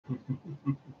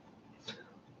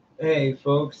Hey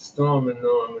folks, Storm and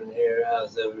Norman here.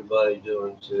 How's everybody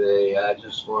doing today? I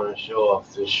just want to show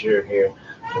off this shirt here.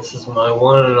 This is my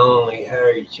one and only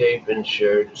Harry Chapin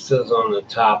shirt. It says on the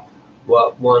top,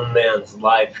 what one man's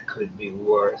life could be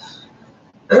worth.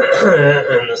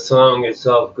 And the song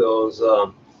itself goes,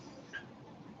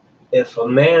 if a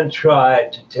man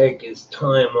tried to take his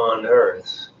time on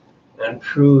earth and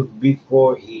prove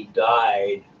before he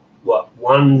died what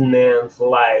one man's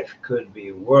life could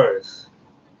be worth,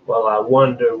 well, I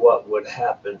wonder what would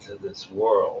happen to this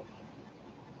world.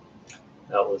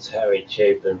 That was Harry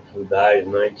Chapin, who died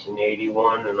in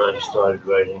 1981, and I started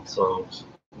writing songs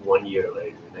 1 year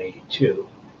later in 82.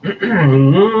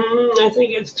 I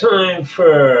think it's time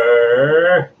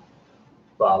for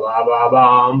ba ba ba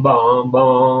bum bum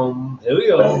bum. Here we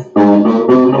go.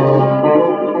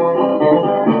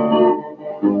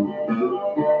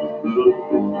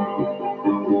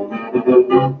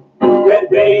 Red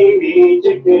baby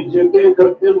chickens, you can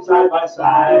cook them side by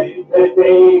side. Red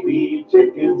baby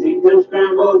chickens, eat them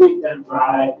scrambled, eat them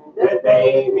fried. Red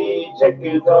baby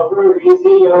chickens, over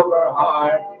easy, over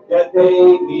hard. Red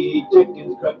baby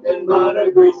chickens, cooked in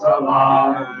butter, grease, or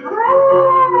lard.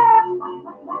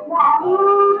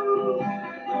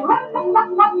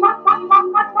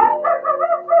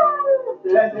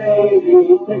 That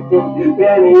baby chickens, you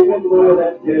can even more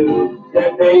than two.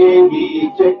 That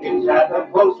baby chickens have the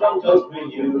post from just for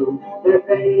you. That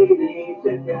baby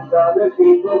chickens, other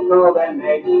people call them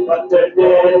eggs, but they're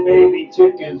dead baby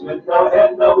chickens with no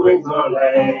head, no wings or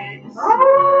legs.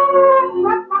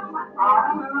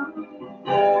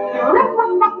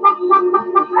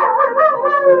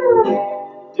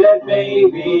 Dead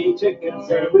baby chickens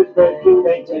served with bread,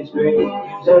 they taste great.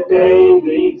 Dead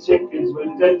baby chickens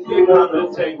with dead feet on the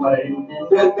takeaway.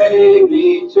 Dead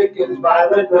baby chickens by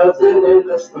the dozen in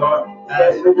the store.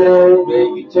 As for dead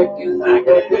baby chickens, I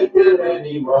can't eat them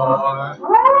anymore.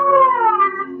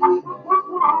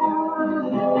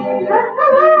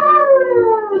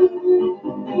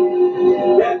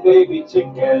 Dead baby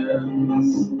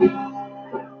chickens.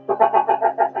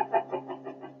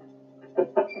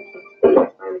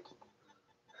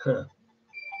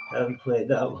 Haven't played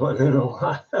that one in a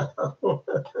while.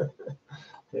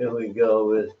 Here we go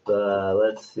with,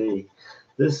 let's see.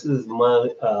 This is my,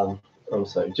 I'm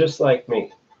sorry, Just Like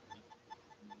Me.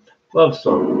 Love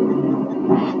song.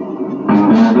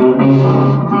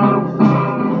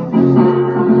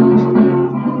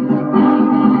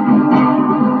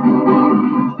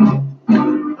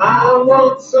 I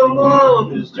want someone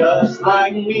who's just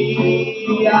like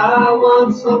me. I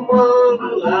want someone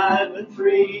alive and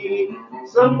free.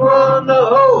 Someone to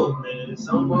hold me,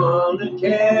 someone to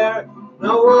care.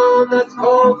 No one that's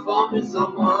cold for me,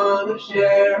 someone to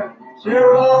share.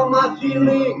 Share all my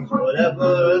feelings,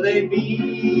 whatever they be.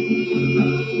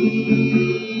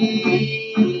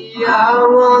 I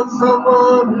want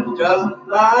someone who's just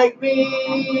like me.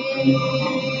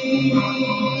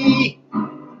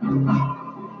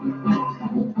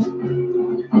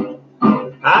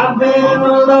 I've been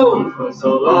alone for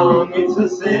so long, it's a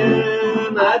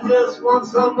sin. I just want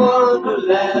someone to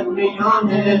let me on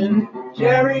in,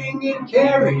 sharing and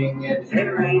caring and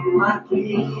hearing my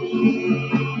plea.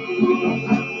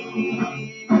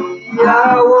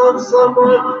 I want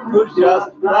someone who's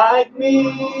just like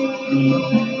me.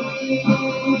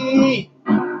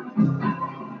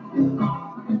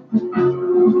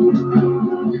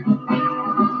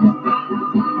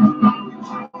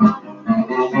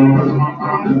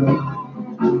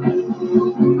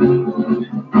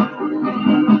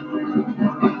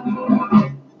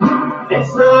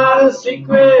 It's not a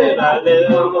secret I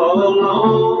live all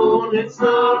alone. It's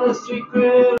not a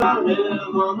secret I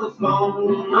live on the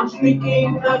phone. I'm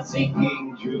speaking, not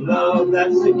seeking true love,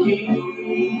 that's the key.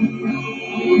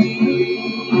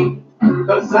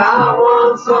 'Cause I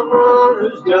want someone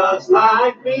who's just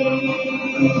like me.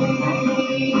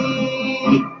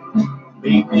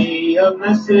 Leave me a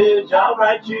message, I'll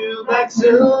write you back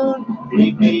soon.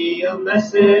 Leave me a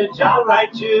message, I'll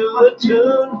write you a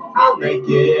tune. I'll make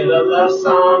it a love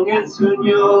song and soon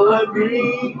you'll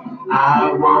agree.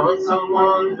 I want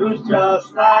someone who's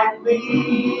just like me.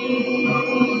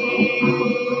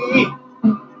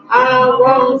 I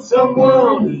want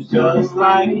someone who's just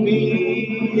like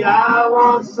me. I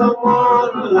want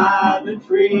someone alive and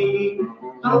free.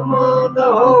 Someone to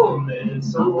hold me,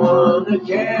 someone to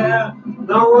care.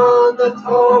 No one that's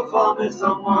whole for me,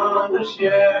 someone to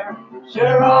share.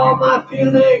 Share all my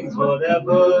feelings,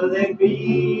 whatever they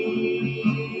be.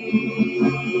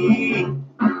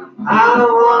 I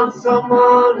want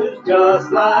someone who's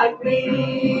just like me.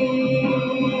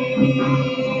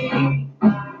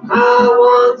 I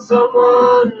want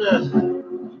someone,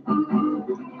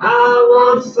 I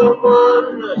want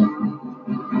someone,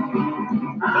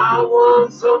 I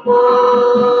want someone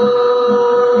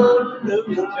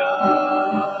who's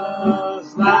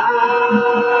just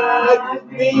like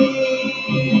me.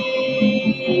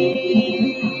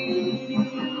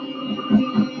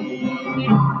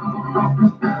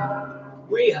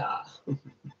 We are.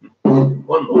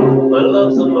 One more. My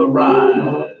love's a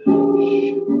mirage.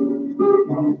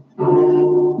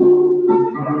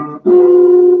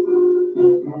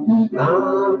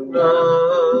 Knock,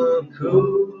 knock,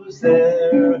 who's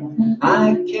there?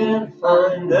 I can't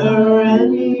find her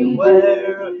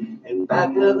anywhere. In back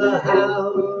of the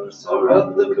house or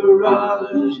up the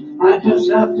garage, I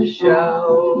just have to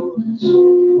shout.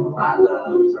 My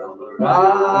love's a mirage.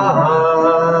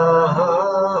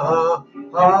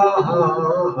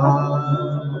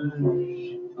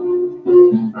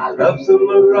 My love's a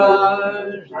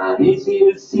mirage, not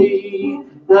easy to see,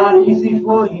 not easy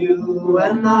for you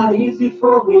and not easy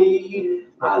for me.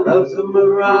 My love's a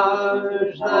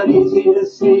mirage, not easy to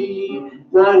see,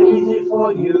 not easy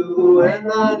for you and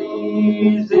not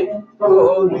easy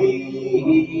for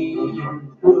me.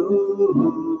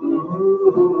 Ooh.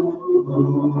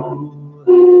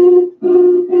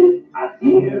 I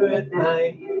hear at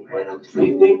night when I'm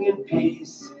sleeping in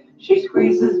peace. She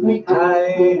squeezes me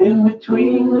tight in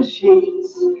between the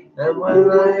sheets. And when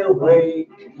I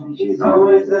awake, she's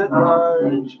always at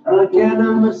large, again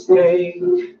a mistake.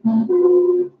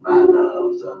 My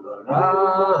love's a mirage.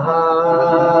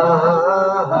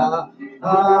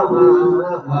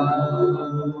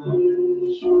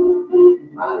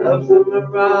 My love's a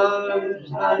mirage,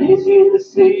 not easy to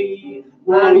see,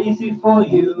 not easy for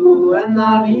you and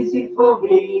not easy for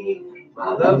me.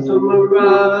 My love's a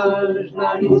mirage,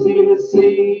 not easy to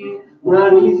see,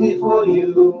 not easy for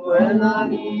you and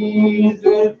not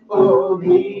easy for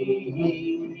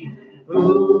me.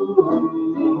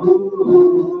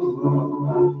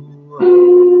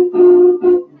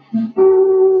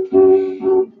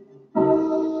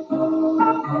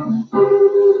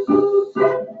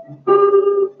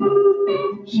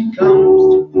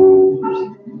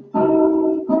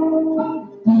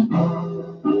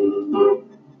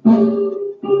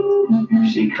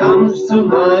 She comes to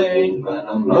mind when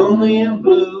I'm lonely and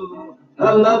blue.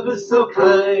 Her love is so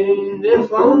kind,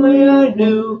 if only I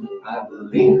knew. I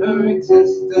believe her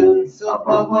existence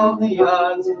above all the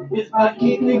odds is by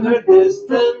keeping her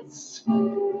distance.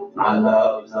 My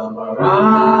love's a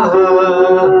mirage.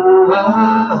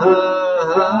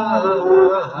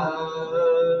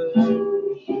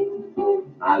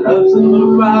 My love's a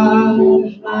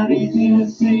mirage, not easy to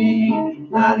see,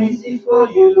 not easy for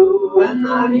you and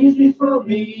not easy for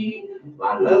me.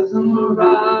 My love's a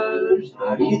mirage,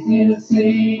 not easy to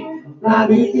see,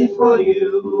 not easy for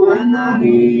you and not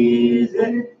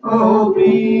easy for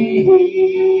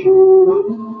me.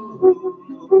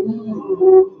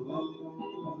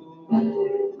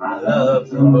 My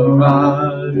love's a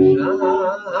mirage.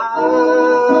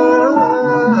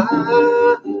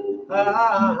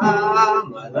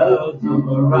 My love's a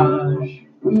mirage.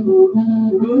 My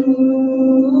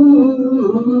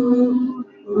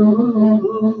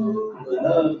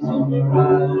love's a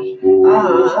mirage.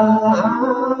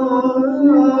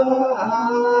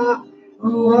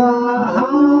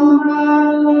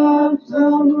 My love's a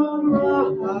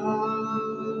mirage.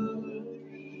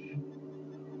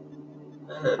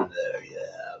 And there you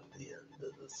have the end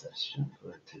of the session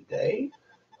for today.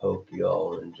 Hope you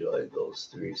all enjoyed those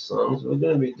 3 songs. We're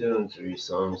going to be doing 3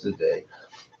 songs a day.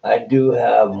 I do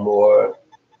have more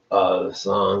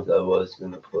songs I was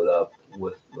going to put up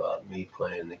with me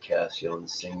playing the Casio and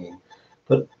singing.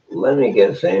 But let me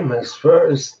get famous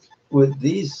first with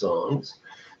these songs,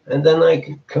 and then I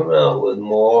could come out with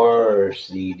more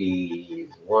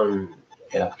CDs, one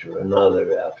after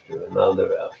another, after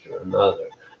another, after another.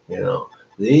 You know,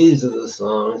 these are the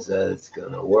songs that it's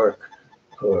going to work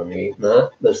for me,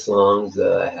 not the songs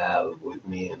that I have with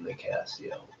me and the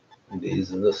Casio.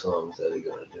 These are the songs that are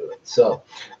going to do it. So,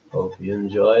 hope you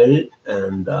enjoyed it,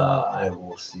 and I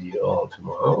will see you all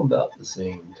tomorrow about the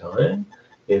same time.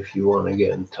 If you want to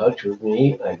get in touch with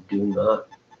me, I do not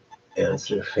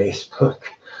answer Facebook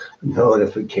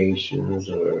notifications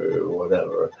or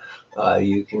whatever.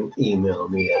 You can email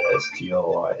me at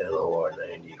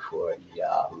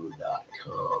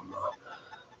stornor94@yahoo.com.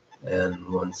 And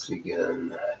once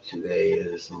again, today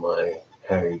is my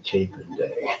Harry Chapin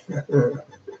Day.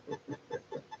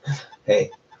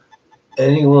 Hey,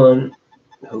 anyone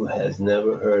who has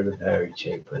never heard of Harry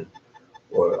Chapin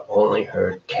or only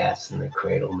heard Cats in the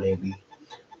Cradle maybe,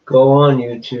 go on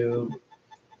YouTube,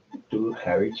 do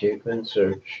Harry Chapin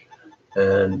search,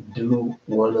 and do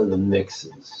one of the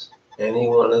mixes, any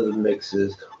one of the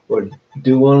mixes, or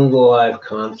do one of the live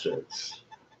concerts.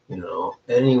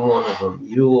 Any one of them,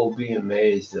 you will be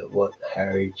amazed at what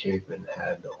Harry Chapin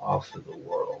had to offer the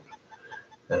world.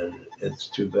 And it's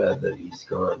too bad that he's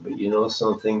gone. But you know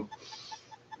something?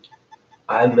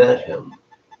 I met him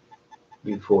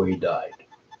before he died,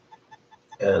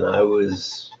 and I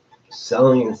was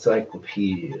selling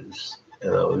encyclopedias,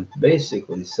 and I was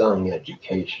basically selling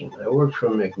education. I worked for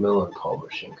Macmillan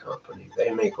Publishing Company.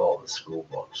 They make all the school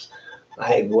books.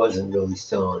 I wasn't really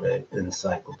selling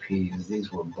encyclopedias.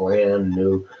 These were brand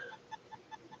new,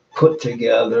 put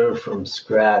together from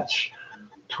scratch,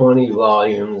 20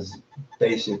 volumes,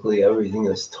 basically everything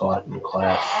that's taught in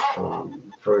class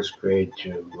from first grade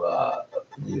to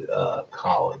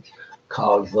college.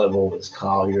 College level was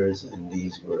Collier's, and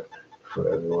these were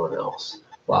for everyone else.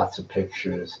 Lots of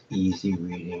pictures, easy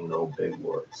reading, no big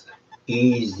words.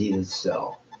 Easy to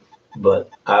sell. But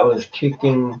I was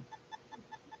doing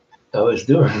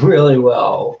really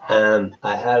well, and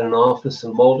I had an office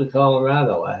in Boulder,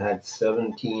 Colorado. I had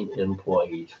 17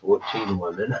 employees, 14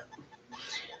 women,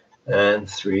 and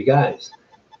 3 guys.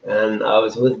 And I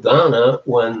was with Donna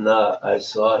when I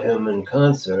saw him in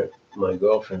concert, my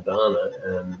girlfriend Donna,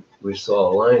 and we saw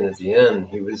a line at the end.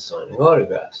 He was signing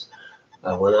autographs.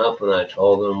 I went up and I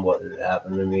told him what had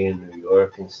happened to me in New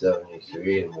York in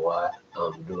 '73 and what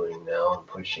I'm doing now. I'm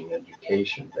pushing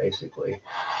education, basically.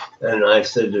 And I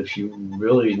said, if you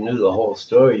really knew the whole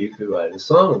story, you could write a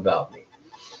song about me.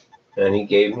 And he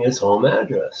gave me his home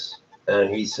address. And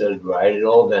he said, write it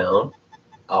all down.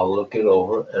 I'll look it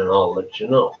over and I'll let you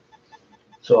know.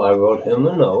 So I wrote him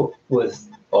a note with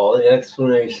all the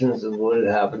explanations of what had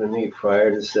happened to me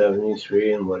prior to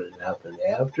 '73 and what had happened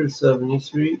after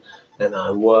 '73. And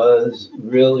I was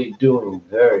really doing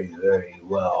very, very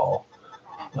well,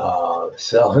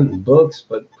 selling books,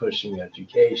 but pushing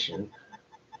education.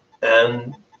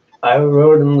 And I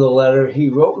wrote him the letter. He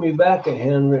wrote me back a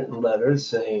handwritten letter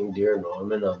saying, Dear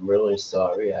Norman, I'm really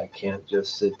sorry. I can't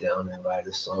just sit down and write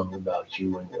a song about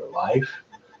you and your life.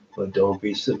 But don't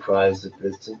be surprised if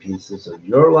bits and pieces of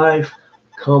your life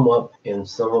come up in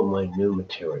some of my new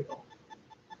material.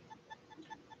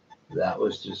 That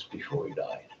was just before he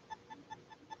died.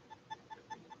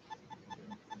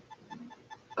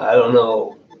 I don't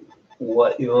know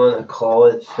what you want to call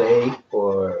it, fate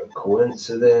or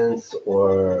coincidence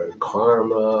or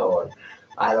karma, or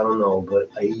I don't know, but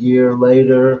a year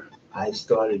later I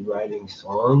started writing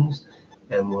songs.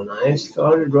 And when I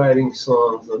started writing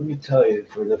songs, let me tell you,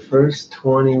 for the first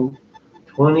 21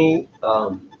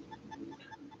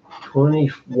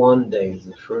 days,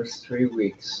 the first 3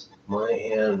 weeks, my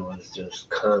hand was just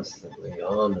constantly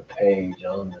on the page,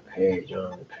 on the page,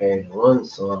 on the page, one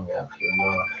song after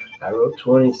another. I wrote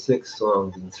 26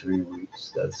 songs in 3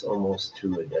 weeks. That's almost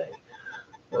 2 a day.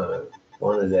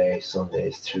 One a day, some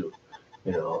days 2,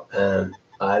 and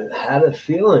I had a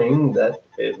feeling that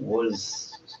it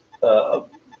was a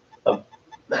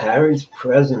Harry's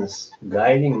presence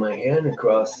guiding my hand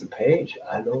across the page.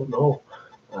 I don't know.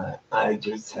 I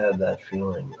just had that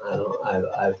feeling.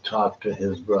 I've talked to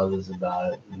his brothers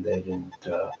about it, and they didn't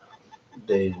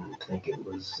think it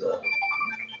was.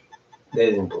 They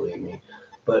didn't believe me.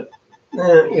 But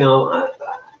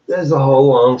there's a whole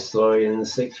long story. In the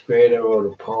 6th grade, I wrote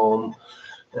a poem,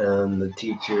 and the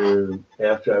teacher,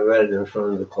 after I read it in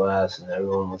front of the class, and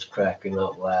everyone was cracking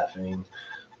up laughing,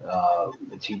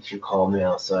 the teacher called me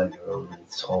outside the room and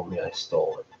told me I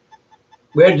stole it.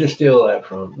 Where'd you steal that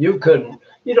from? You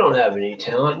don't have any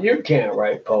talent. You can't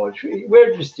write poetry.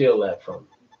 Where'd you steal that from?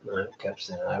 And I kept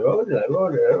saying, I wrote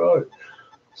it.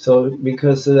 So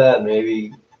because of that,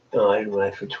 maybe I didn't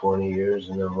write for 20 years.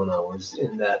 And then when I was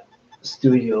in that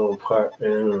studio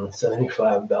apartment on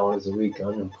 $75 a week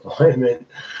unemployment,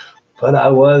 but I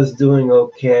was doing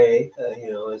okay,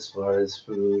 as far as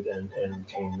food and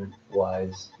entertainment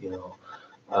wise,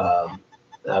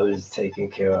 I was taken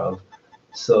care of.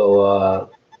 So,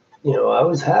 I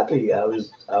was happy. I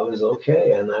was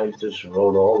okay, and I just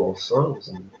wrote all those songs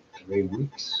in 3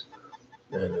 weeks,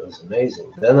 and it was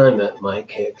amazing. Then I met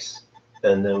Mike Hicks,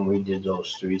 and then we did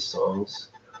those 3 songs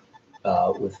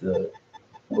with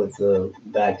the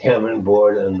backgammon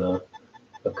board and the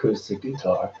acoustic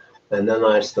guitar. And then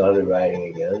I started writing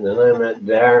again. Then I met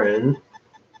Darren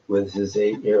with his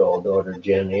 8-year-old daughter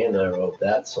Jenny, and I wrote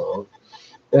that song.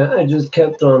 And I just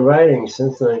kept on writing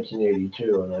since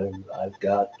 1982, and I've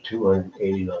got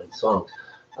 289 songs.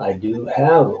 I do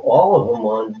have all of them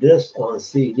on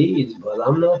CDs, but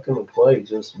I'm not going to play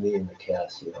just me and the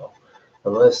Casio,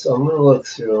 unless I'm going to look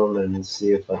through them and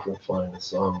see if I can find a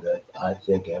song that I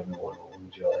think everyone will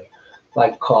enjoy.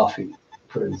 like Coffee,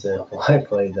 for example. I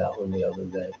played that one the other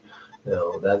day. You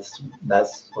know, that's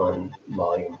on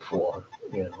volume 4.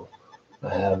 You know,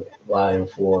 I have volume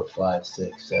 4, 5,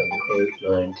 6, 7, 8,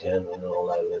 9, 10, and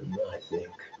 11. I think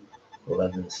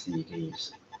 11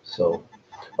 CDs. So,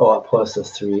 oh, plus the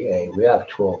 3A. We have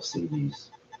 12 CDs.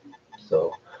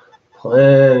 So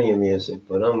plenty of music,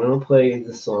 but I'm gonna play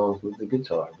the songs with the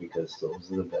guitar because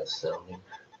those are the best sounding,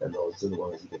 and those are the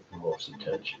ones that get the most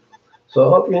attention. So I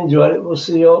hope you enjoyed it. We'll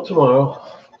see you all tomorrow.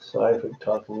 Sorry for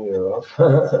talking your ear off.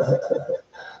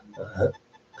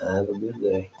 Have a good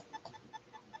day.